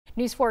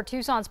News 4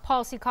 Tucson's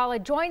Paul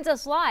Cicala joins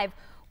us live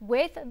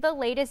with the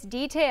latest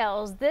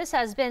details. This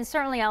has been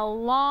certainly a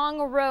long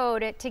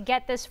road to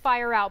get this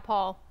fire out,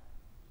 Paul.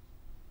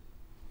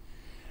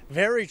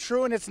 Very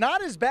true, and it's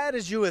not as bad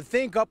as you would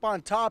think up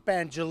on top,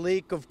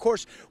 Angelique. Of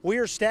course, we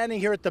are standing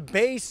here at the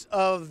base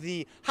of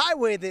the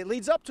highway that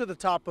leads up to the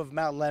top of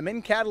Mount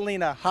Lemmon,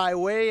 Catalina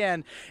Highway,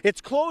 and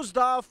it's closed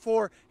off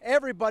for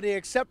everybody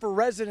except for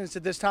residents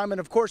at this time, and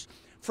of course,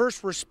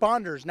 first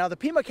responders. Now, the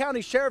Pima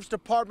County Sheriff's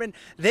Department,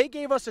 they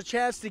gave us a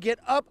chance to get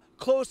up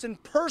close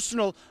and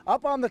personal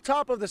up on the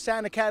top of the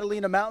Santa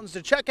Catalina Mountains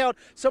to check out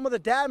some of the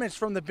damage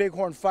from the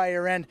Bighorn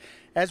fire, and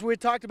as we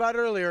talked about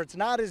earlier, it's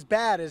not as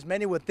bad as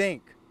many would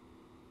think.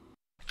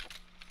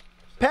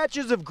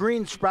 Patches of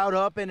green sprout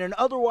up in an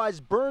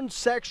otherwise burned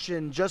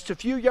section just a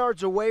few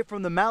yards away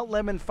from the Mount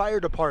Lemmon Fire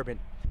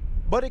Department.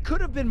 But it could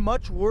have been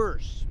much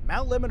worse.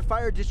 Mount Lemmon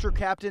Fire District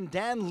Captain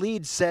Dan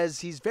Leeds says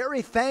he's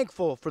very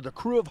thankful for the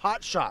crew of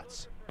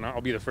hotshots. And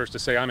I'll be the first to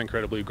say I'm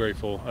incredibly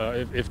grateful.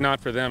 If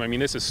not for them, I mean,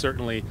 this is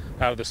certainly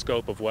out of the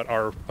scope of what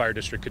our fire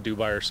district could do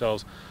by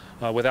ourselves.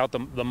 Without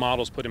the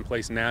models put in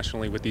place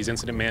nationally with these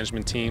incident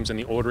management teams and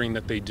the ordering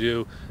that they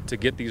do to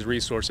get these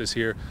resources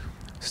here,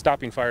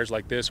 stopping fires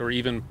like this or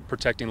even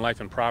protecting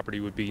life and property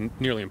would be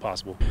nearly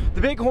impossible.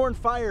 The Bighorn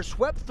fire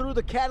swept through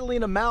the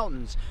Catalina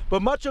Mountains,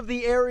 but much of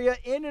the area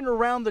in and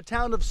around the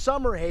town of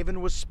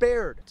Summerhaven was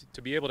spared.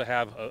 To be able to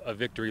have a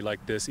victory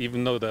like this,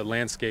 even though the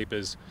landscape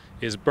is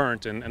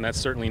burnt, and that's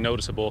certainly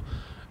noticeable,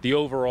 the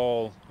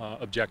overall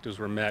objectives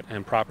were met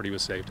and property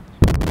was saved.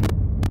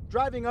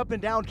 Driving up and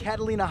down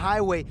Catalina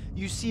Highway,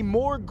 you see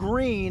more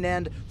green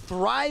and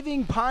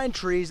thriving pine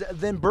trees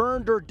than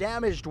burned or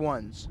damaged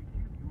ones.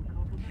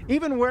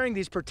 Even wearing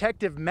these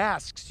protective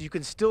masks, you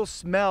can still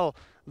smell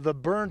the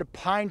burned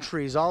pine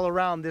trees all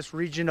around this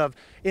region of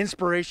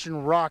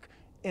Inspiration Rock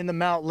in the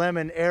Mount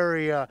Lemmon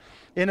area.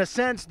 In a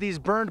sense, these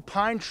burned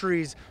pine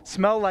trees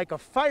smell like a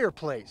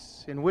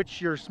fireplace in which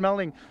you're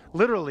smelling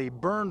literally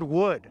burned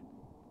wood.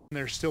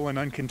 There's still an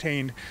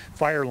uncontained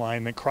fire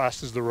line that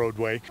crosses the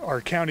roadway.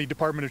 Our County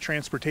Department of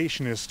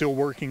Transportation is still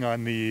working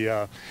on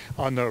the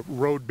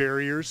road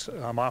barriers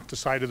off the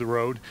side of the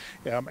road.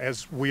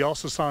 As we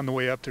also saw on the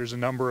way up, there's a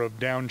number of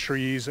downed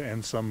trees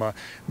and some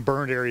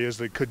burned areas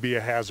that could be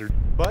a hazard.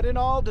 But in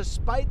all,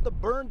 despite the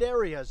burned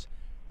areas,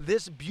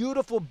 this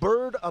beautiful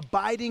bird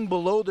abiding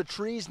below the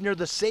trees near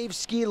the Save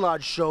Ski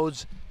Lodge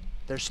shows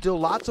there's still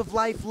lots of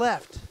life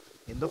left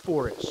in the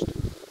forest.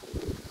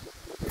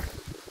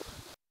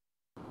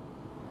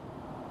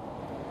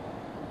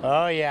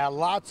 Oh yeah,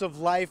 lots of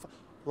life,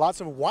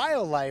 lots of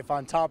wildlife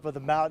on top of the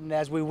mountain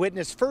as we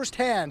witnessed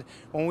firsthand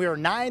when we were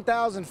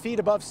 9,000 feet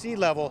above sea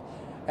level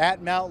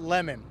at Mount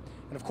Lemmon.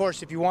 And of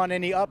course, if you want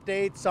any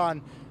updates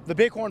on the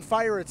Bighorn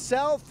fire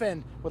itself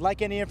and would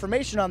like any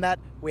information on that,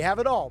 we have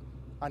it all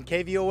on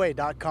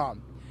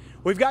KVOA.com.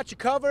 We've got you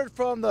covered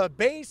from the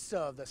base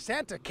of the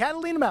Santa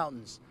Catalina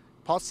Mountains.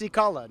 Paul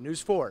Cicala,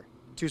 News 4,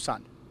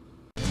 Tucson.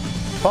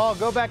 Paul,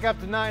 go back up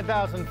to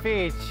 9,000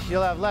 feet.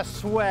 You'll have less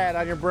sweat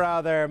on your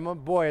brow there.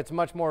 Boy, it's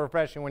much more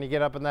refreshing when you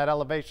get up in that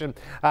elevation.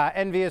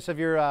 Envious of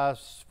your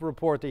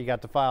report that you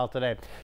got to file today.